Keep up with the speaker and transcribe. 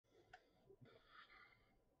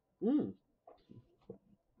Mm.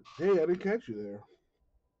 Hey, I didn't catch you there.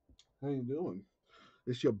 How you doing?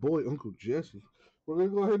 It's your boy Uncle Jesse. We're gonna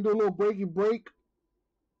go ahead and do a little breaky break.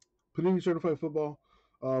 Panini Certified Football,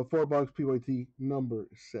 4 box PYT number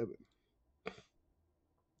 7.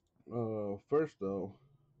 First though,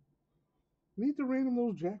 need to random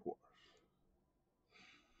those Jaguars.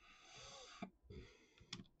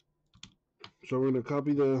 So we're gonna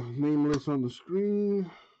copy the name list on the screen,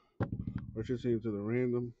 or I should say into the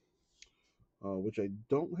random, which I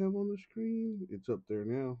don't have on the screen. It's up there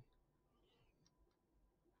now.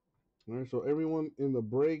 All right, so everyone in the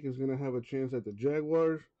break is gonna have a chance at the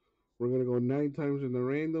Jaguars. We're gonna go 9 times in the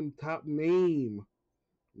random. Top name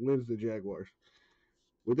wins the Jaguars.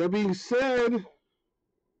 With that being said,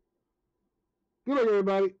 good luck,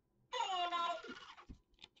 everybody.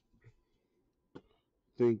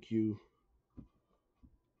 Thank you,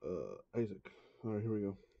 Isaac. All right, here we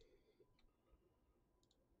go.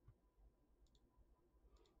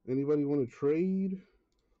 Anybody want to trade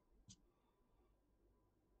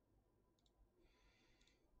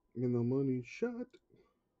in the money shot?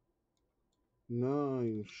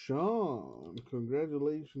 9. Sean.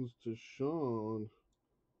 Congratulations to Sean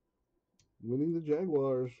winning the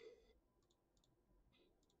Jaguars.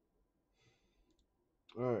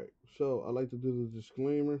 All right, so I like to do the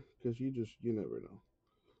disclaimer because you never know.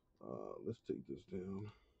 Let's take this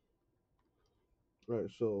down. All right,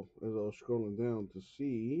 so as I was scrolling down to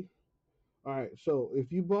see. All right, so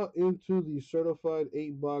if you bought into the certified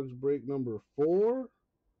 8 box break number 4,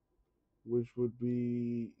 which would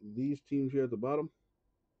be these teams here at the bottom,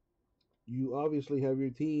 you obviously have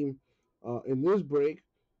your team in this break.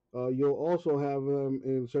 You'll also have them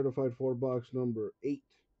in certified 4 box number 8.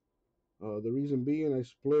 The reason being, I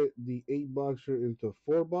split the 8 boxer into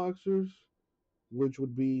 4 boxers, which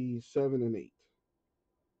would be 7 and 8.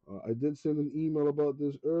 I did send an email about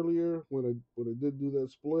this earlier when I did do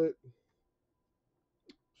that split.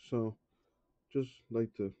 So just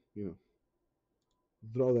like to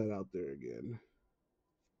throw that out there again,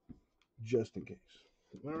 just in case.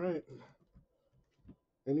 All right.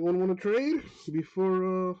 Anyone want to trade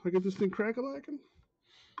before I get this thing crack-a-lacking?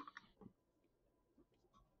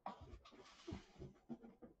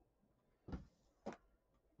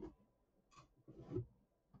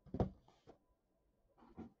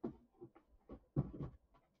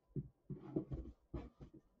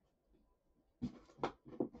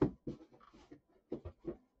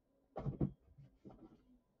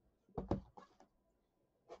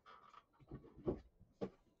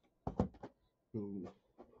 Ooh.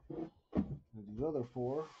 And these other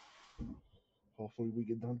 4, hopefully we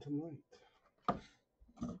get done tonight.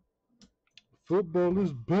 Football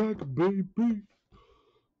is back, baby.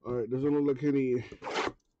 All right, doesn't look like any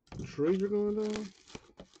trades are going down.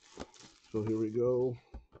 So here we go.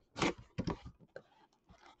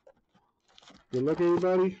 Good luck,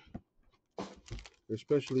 everybody,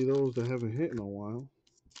 especially those that haven't hit in a while.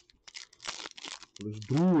 Let's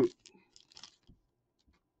do it.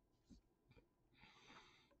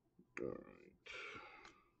 All right.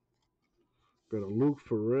 Got a Luke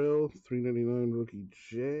Farrell, 399 rookie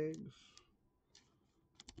Jags.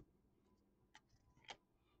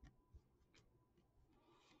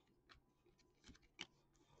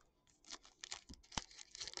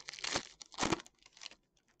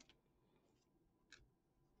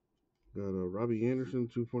 Got a Robbie Anderson,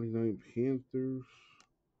 249 Panthers.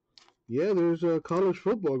 Yeah, there's a college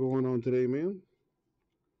football going on today, man.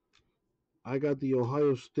 I got the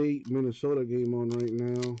Ohio State Minnesota game on right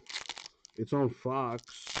now. It's on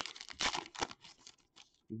Fox.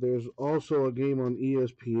 There's also a game on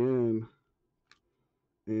ESPN.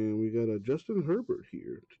 And we got a Justin Herbert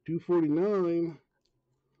here. 249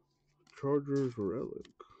 Chargers Relic.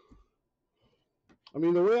 I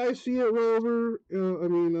mean, the way I see it, Rover,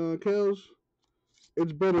 Kels,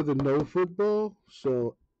 it's better than no football.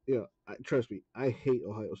 So, yeah, trust me, I hate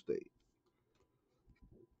Ohio State.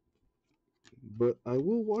 But I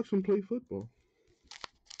will watch them play football.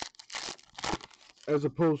 As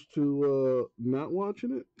opposed to not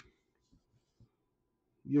watching it.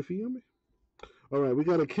 You feel me? All right, we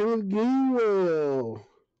got a Kenneth Gainwell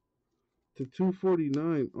to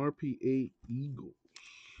 249 RPA Eagles.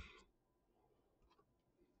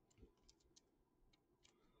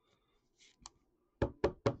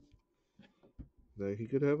 That he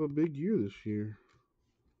could have a big year this year.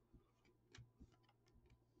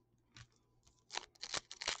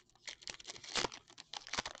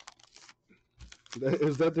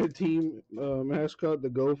 Is that their team mascot, the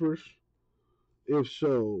Gophers? If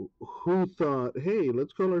so, who thought, hey,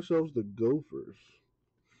 let's call ourselves the Gophers?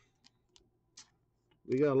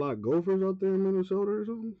 We got a lot of Gophers out there in Minnesota or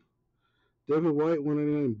something? Devin White,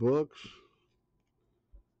 199 bucks.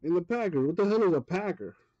 And the Packers. What the hell is a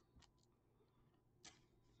Packer?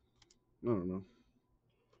 I don't know.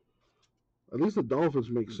 At least the Dolphins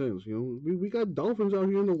make sense, you know. We got Dolphins out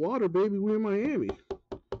here in the water, baby. We're in Miami.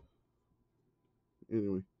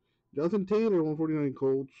 Anyway, Jonathan Taylor, 149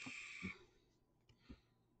 Colts.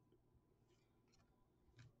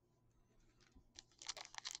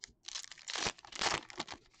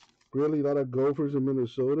 Really, a lot of Gophers in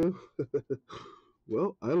Minnesota.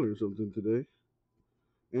 Well, I learned something today.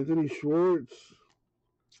 Anthony Schwartz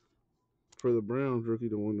for the Browns, rookie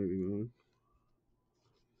to 199.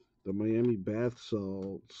 The Miami bath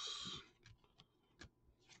salts.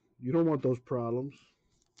 You don't want those problems.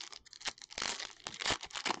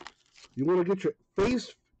 You want to get your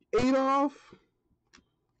face ate off?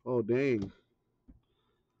 Oh, dang.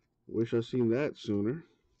 Wish I seen that sooner.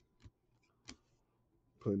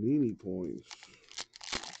 Panini points.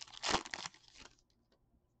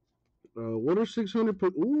 What are 600?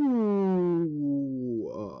 Ooh.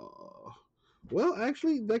 Well,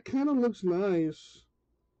 actually, that kind of looks nice.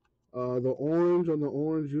 The orange on the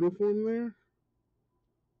orange uniform there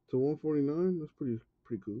to 149. That's pretty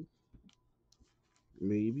cool.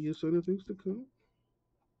 Maybe a sign of things to come.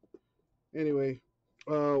 Anyway,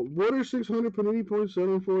 what are 600 Panini points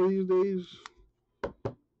selling for these days?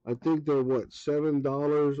 I think they're what,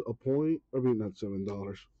 $7 a point? I mean, not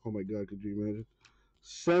 $7. Oh my God, could you imagine?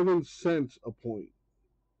 7 cents a point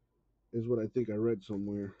is what I think I read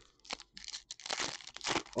somewhere.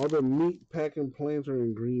 All the meat packing plants are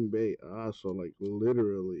in Green Bay. Ah, so like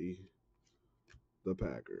literally the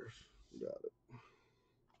Packers. Got it.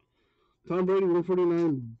 Tom Brady,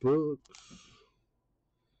 149 bucks.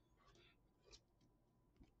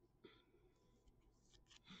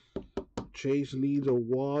 Chase needs a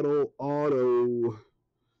Waddle auto.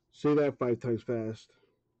 Say that 5 times fast.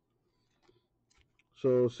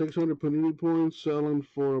 So 600 Panini points selling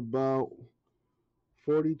for about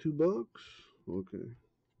 42 bucks. Okay.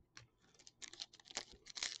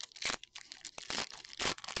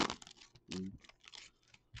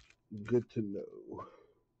 Good to know.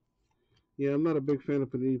 Yeah, I'm not a big fan of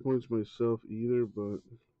Panini points myself either, but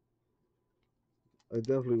I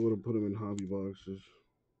definitely wouldn't put them in hobby boxes.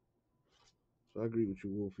 So I agree with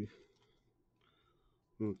you, Wolfie.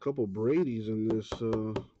 A couple Brady's in this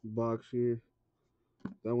box here.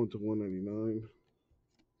 That went to 199.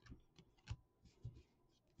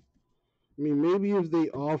 I mean, maybe if they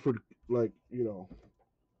offered like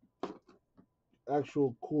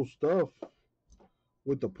actual cool stuff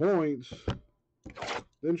with the points,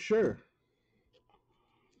 then sure.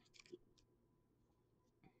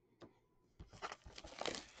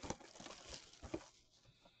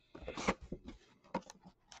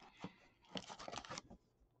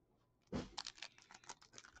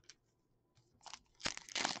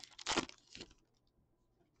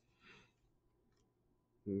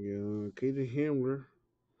 Yeah, KJ Hamler,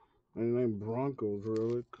 99 Broncos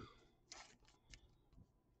relic.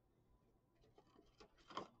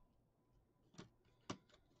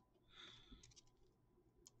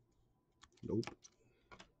 Nope.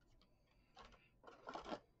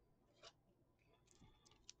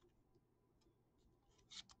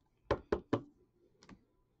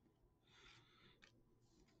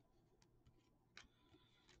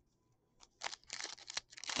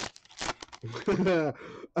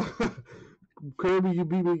 Kirby, you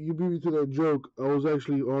beat me to that joke. I was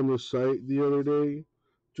actually on the site the other day,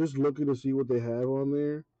 just looking to see what they have on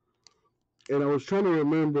there, and I was trying to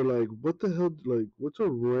remember like what the hell, like what's a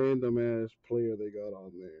random ass player they got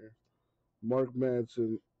on there. Mark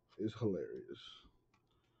Madsen is hilarious.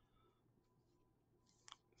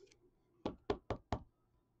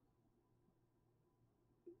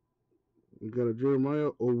 We got a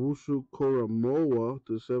Jeremiah Owusu Koramoa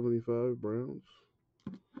to 75 Browns.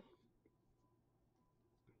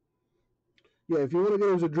 Yeah, if you want to get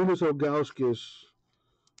a Zadrunas Ilgauskas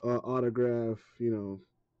autograph, the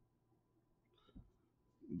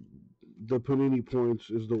Panini points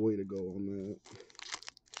is the way to go on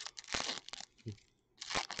that.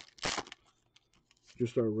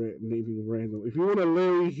 Just start naming random. If you want a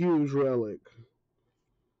Larry Hughes relic,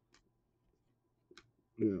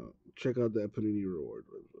 check out that Panini Reward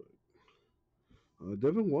website.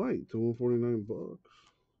 Devin White to 149 bucks.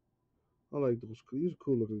 I like those. These are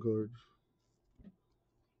cool looking cards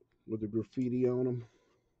with the graffiti on them.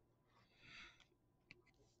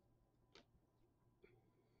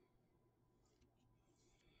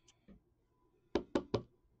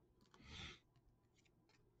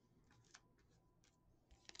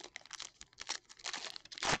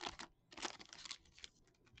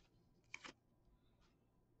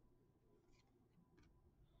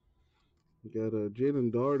 We got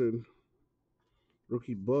Jalen Darden,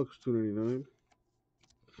 rookie Bucks, 299.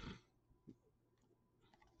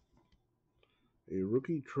 A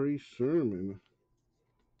rookie Trey Sermon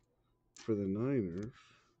for the Niners,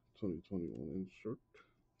 2021 insert.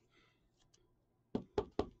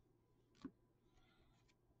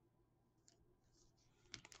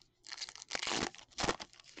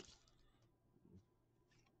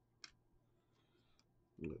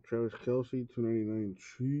 Travis Kelce, 299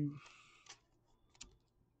 Chiefs.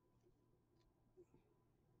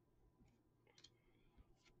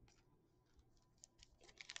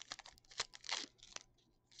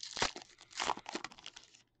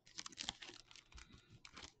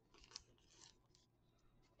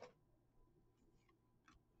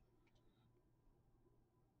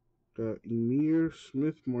 Got Emir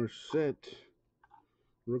Smith Marset,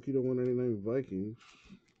 rookie to 199 Vikings.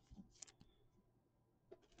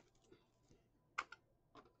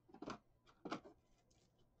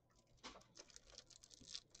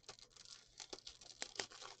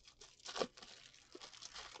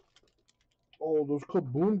 Oh, those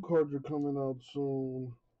Kaboom cards are coming out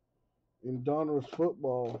soon in Donruss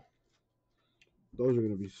football. Those are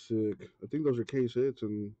gonna be sick. I think those are case hits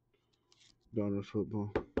in Donruss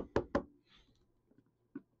football.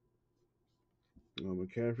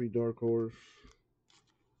 McCaffrey, dark horse.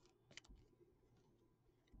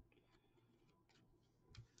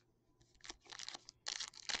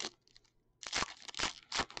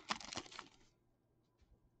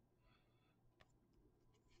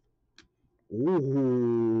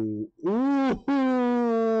 Ooh,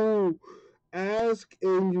 ooh! Ask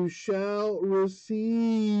and you shall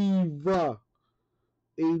receive. A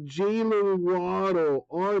Jalen Waddle,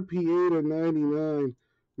 RPA to 99.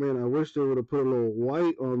 Man, I wish they would have put a little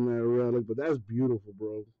white on that relic, but that's beautiful,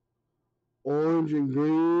 bro. Orange and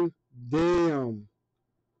green. Damn.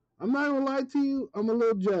 I'm not gonna lie to you. I'm a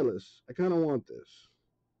little jealous. I kind of want this.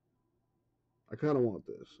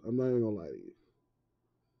 I'm not even gonna lie to you.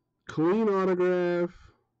 Clean autograph.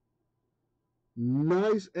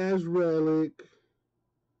 Nice ass relic.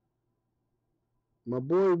 My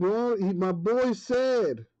boy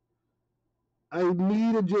said, I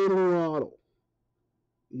need a Jalen Waddle.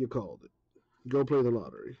 You called it. Go play the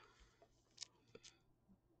lottery.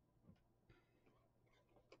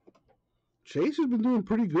 Chase has been doing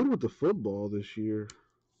pretty good with the football this year.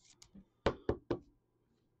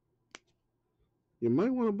 You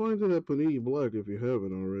might want to buy into that Panini Black if you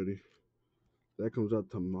haven't already. That comes out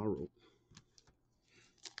tomorrow.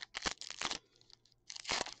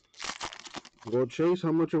 Well, Chase,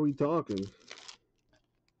 how much are we talking?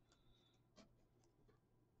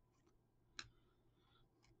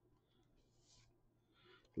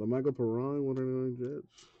 Lamichael Perine, 199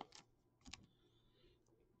 Jets.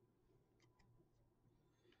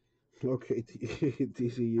 Okay,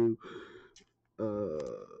 TCU.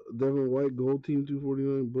 Devin White, Gold Team,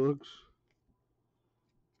 249 bucks.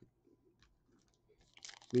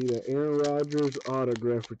 Need an Aaron Rodgers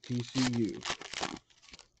autograph for TCU.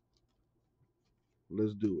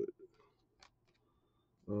 Let's do it.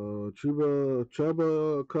 Chuba,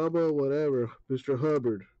 Cubba, whatever. Mr.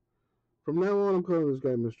 Hubbard. From now on, I'm calling this guy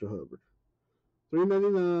Mr. Hubbard.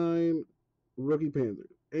 $3.99 rookie Panther.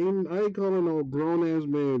 I ain't calling no grown ass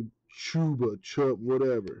man Chuba, Chup,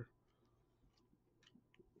 whatever.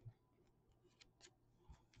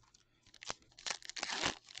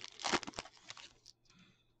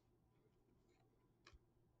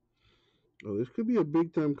 Oh, this could be a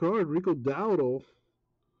big time card. Rico Dowdle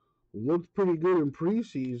looked pretty good in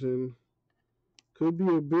preseason. Could be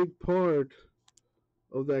a big part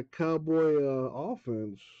of that Cowboy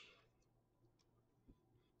offense.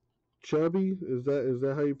 Chubby, is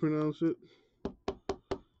that how you pronounce it?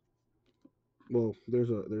 Well, there's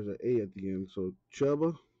a A at the end, so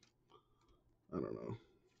Chubba. I don't know.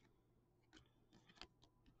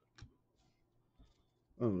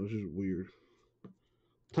 I don't know. It's just weird.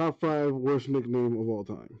 Top 5 worst nickname of all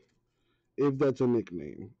time, if that's a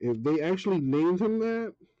nickname. If they actually named him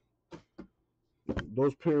that,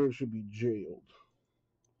 those parents should be jailed.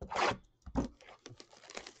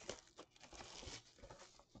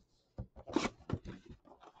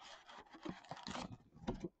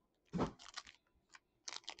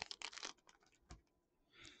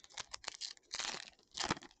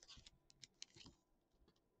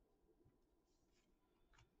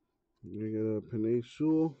 We got a Penei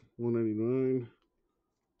Sewell, 199,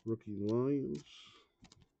 rookie Lions.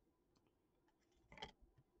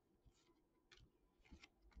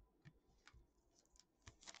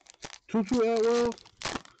 Tutu Atwell.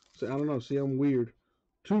 See, I don't know. See, I'm weird.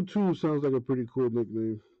 Tutu sounds like a pretty cool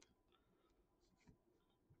nickname.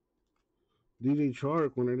 DJ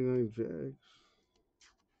Chark, 199 Jags.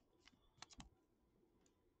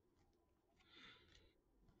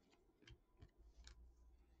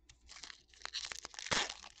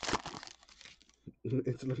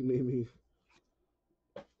 It's like naming.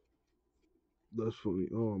 That's funny.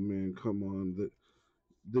 Oh man, come on.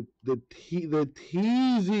 The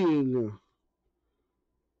teasing.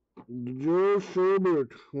 Joe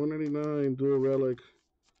Sherbert, 199 dual relic.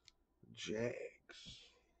 Jags.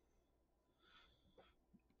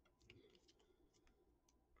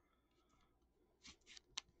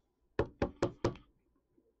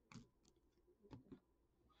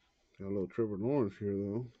 Got a little Trevor Lawrence here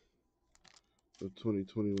though. The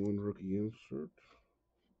 2021 rookie insert.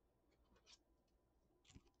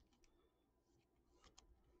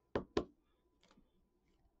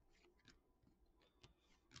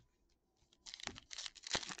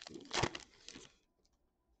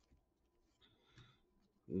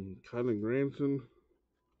 Kylan Granson,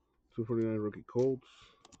 249 rookie Colts.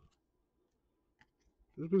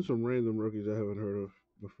 There's been some random rookies I haven't heard of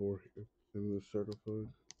before in this certified.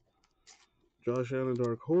 Josh Allen,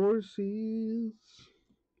 Dark Horses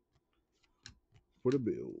for the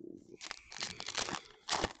Bills.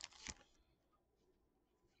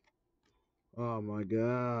 Oh my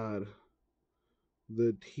God.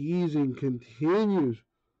 The teasing continues.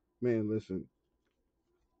 Man, listen.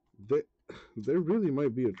 There, there really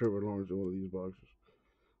might be a Trevor Lawrence in one of these boxes.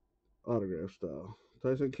 Autograph style.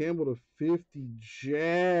 Tyson Campbell to 50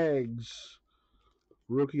 Jags.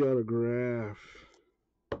 Rookie autograph.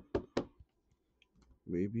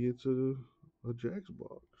 Maybe it's a Jags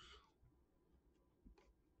box.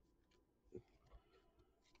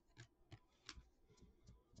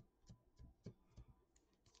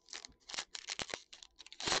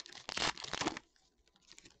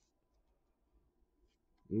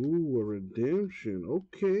 Ooh, a redemption.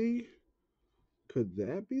 Okay. Could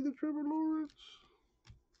that be the Trevor Lawrence?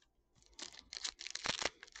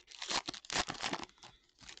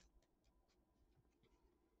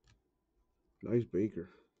 Nice Baker.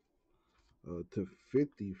 To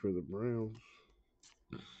 50 for the Browns.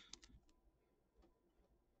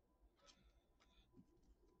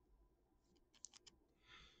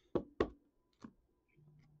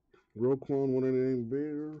 Roquan, 199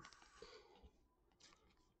 Bears.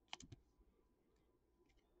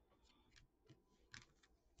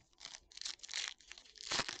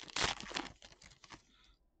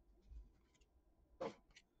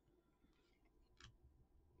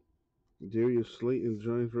 Darius Slayton,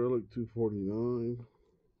 Giants relic, 249.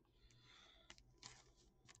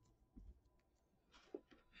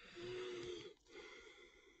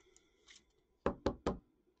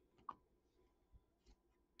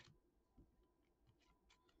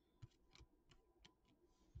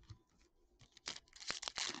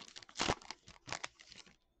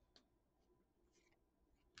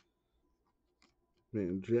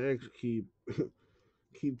 Man, Jags keep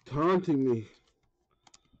taunting me.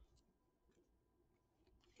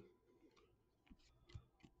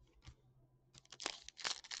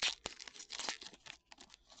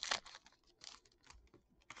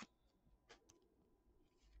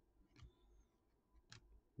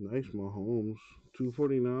 Nice Mahomes.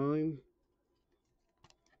 249.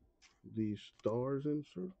 The stars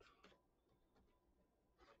insert.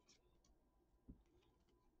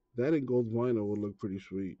 That in gold vinyl would look pretty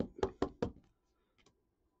sweet. I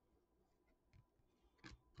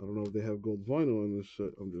don't know if they have gold vinyl in this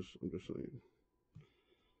set. I'm just saying.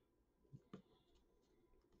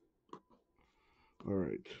 All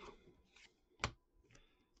right.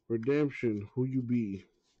 Redemption. Who you be?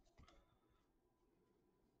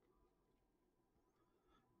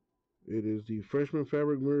 It is the freshman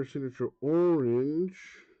fabric mirror signature orange.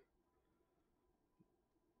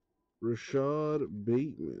 Rashad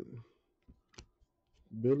Bateman.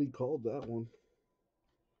 Billy called that one.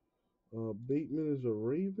 Bateman is a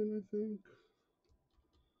Raven, I think.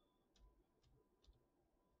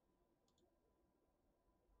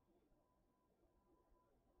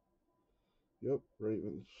 Yep,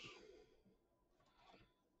 Ravens.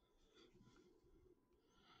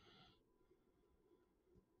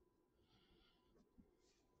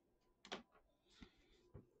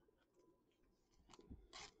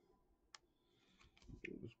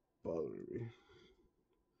 It's bothering me.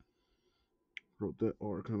 Wrote that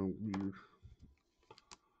R kind of weird.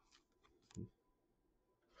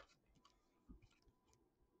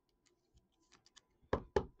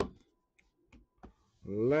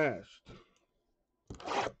 Last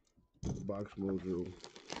box mojo.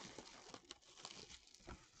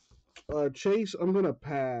 Chase, I'm gonna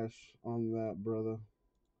pass on that, brother.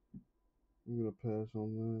 I'm gonna pass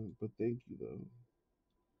on that, but thank you though.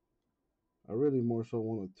 I really more so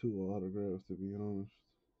want a Tua autograph, to be honest.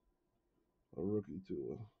 A rookie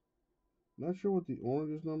Tua. Not sure what the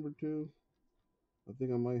orange is number two. I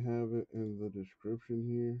think I might have it in the description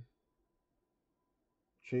here.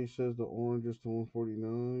 Chase says the orange is to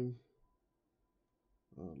 149.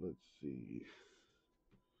 Let's see.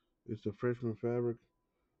 It's the freshman fabric.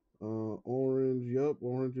 Orange. Yup,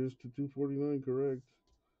 orange is to 249. Correct.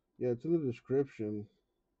 Yeah, it's in the description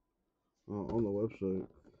on the website.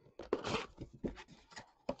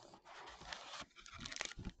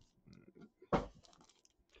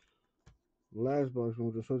 Last box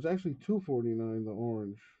mojo. So it's actually 249. The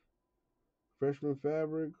orange. Freshman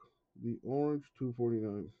fabric. The orange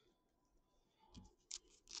 249.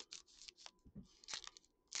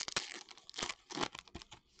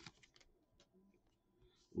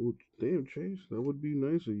 Ooh, damn, Chase. That would be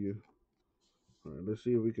nice of you. All right, let's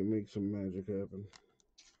see if we can make some magic happen.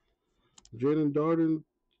 Jaden Darden,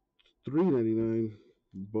 399.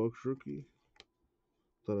 Bucks rookie.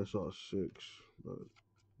 Thought I saw a 6, but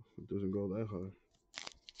it doesn't go that high.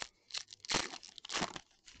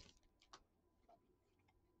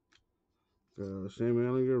 Sam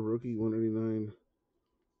Allinger, rookie, 199.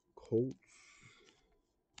 Colts.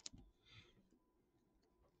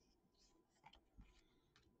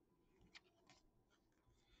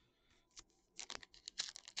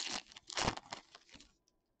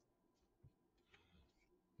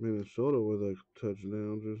 Minnesota with a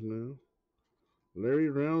touchdown just now. Larry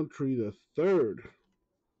Roundtree, the third.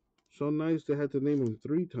 So nice they had to name him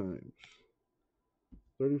 3 times.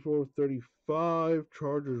 34-35,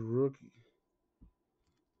 Chargers rookie.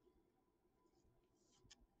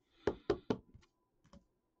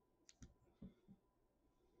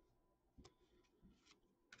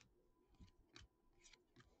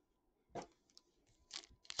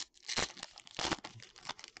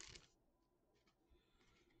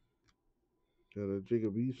 Got a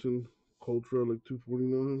Jacob Eason, Colts relic,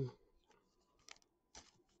 249.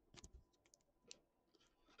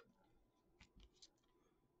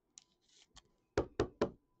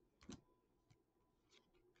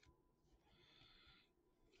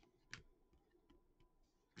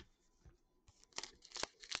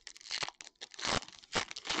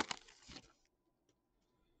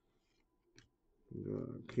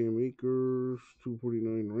 Got Cam Akers,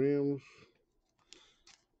 249 Rams.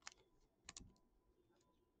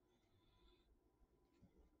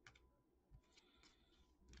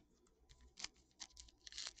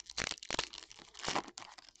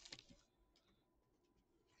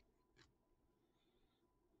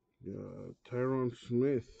 Got Tyron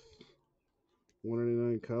Smith,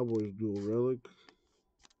 199 Cowboys dual relic.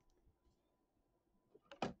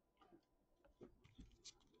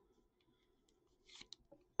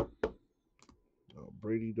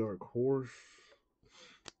 Brady Dark Horse.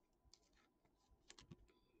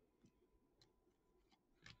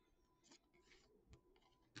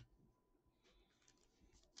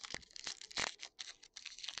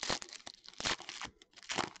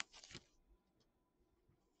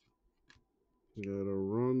 Got a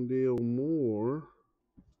Rondale Moore,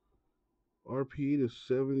 RP to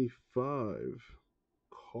 75,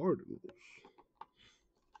 Cardinals.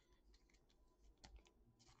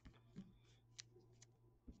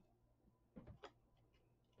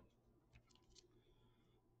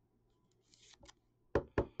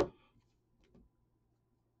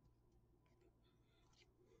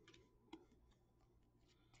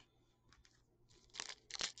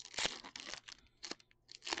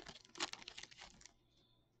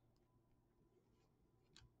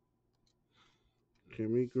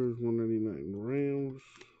 Cam Akers, 199 Rams.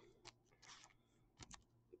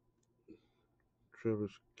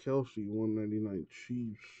 Travis Kelce, 199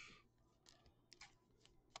 Chiefs.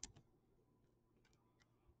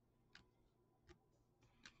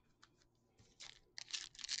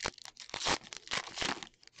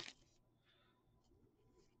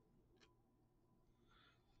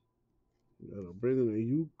 Got a Brandon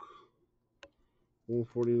Ayuk,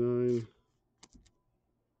 149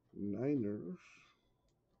 Niners.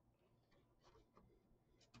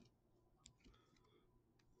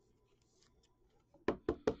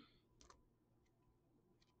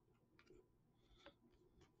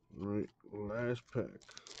 All right, last pack.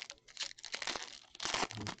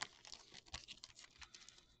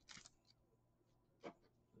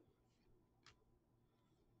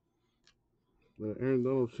 The Aaron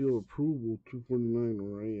Donald seal approval, 249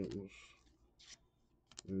 Rams.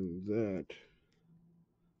 And that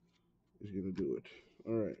is going to do it.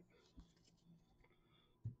 All right.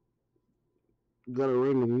 Got to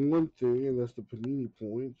random one thing, and that's the Panini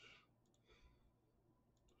points.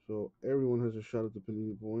 So everyone has a shot at the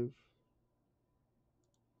Panini points.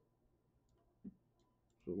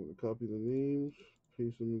 So I'm going to copy the names,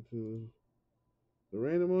 paste them into the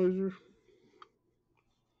randomizer.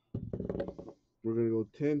 We're going to go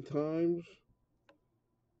 10 times.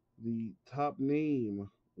 The top name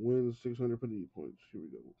wins 600 Panini points. Here we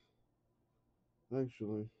go.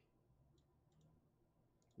 Actually,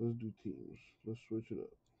 let's do teams. Let's switch it up.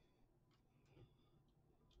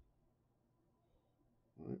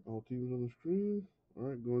 All right, all teams on the screen. All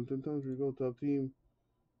right, going 10 times. Here we go. Top team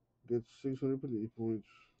gets 600 Panini points.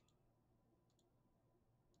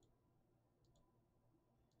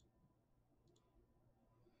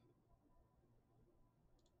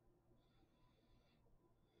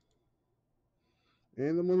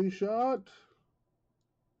 And the money shot.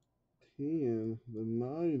 10. The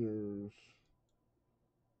Niners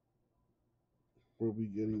will be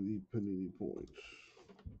getting the Panini points.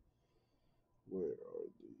 Where are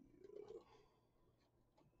the...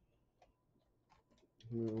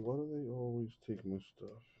 Man, why do they always take my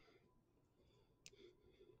stuff?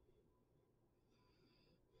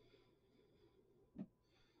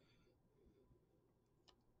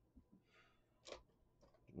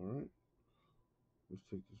 All right, let's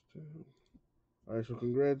take this down. All right, so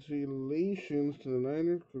congratulations to the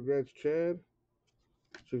Niners. Congrats, Chad.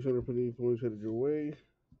 600 Panini points headed your way.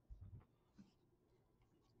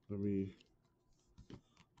 Let me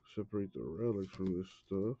separate the relics from this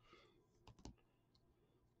stuff.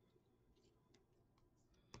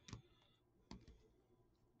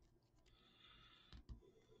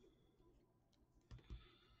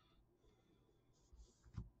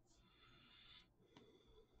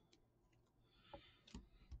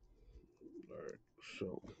 All right,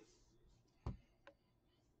 so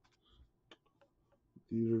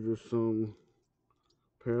these are just some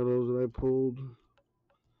parallels that I pulled,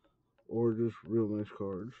 or just real nice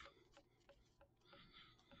cards.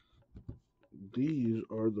 These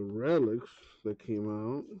are the relics that came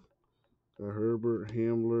out. Got Herbert,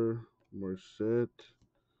 Hamler, Marset,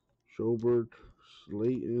 Schobert,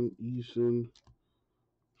 Slayton, Eason,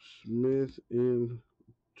 Smith, and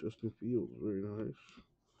Justin Fields. Very nice.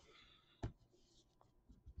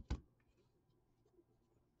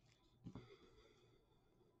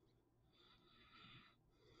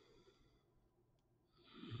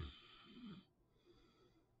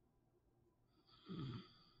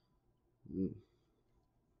 Mm,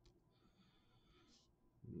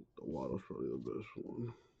 the Waddle's probably the best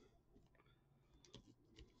one.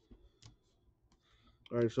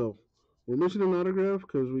 All right, so we're missing an autograph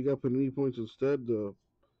because we got Panini points instead. The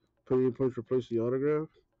Panini points replaced the autograph.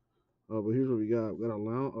 But here's what we got. We got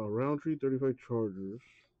a Roundtree 35 Chargers,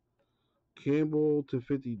 Campbell to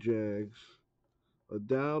 50 Jags, a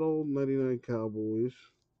Dowdle 99 Cowboys,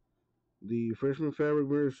 the freshman fabric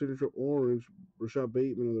mirror signature orange Rashad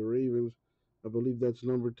Bateman of the Ravens. I believe that's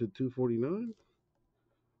numbered to 249.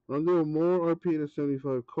 Rondale Moore RP to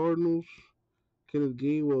 75 Cardinals, Kenneth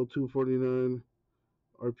Gainwell 249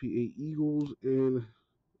 RPA Eagles, and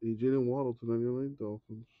a Jalen Waddle to 99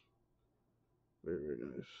 Dolphins. Very, very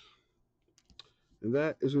nice. And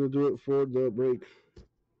that is going to do it for the break.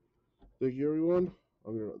 Thank you, everyone.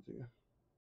 I'll get it out to you.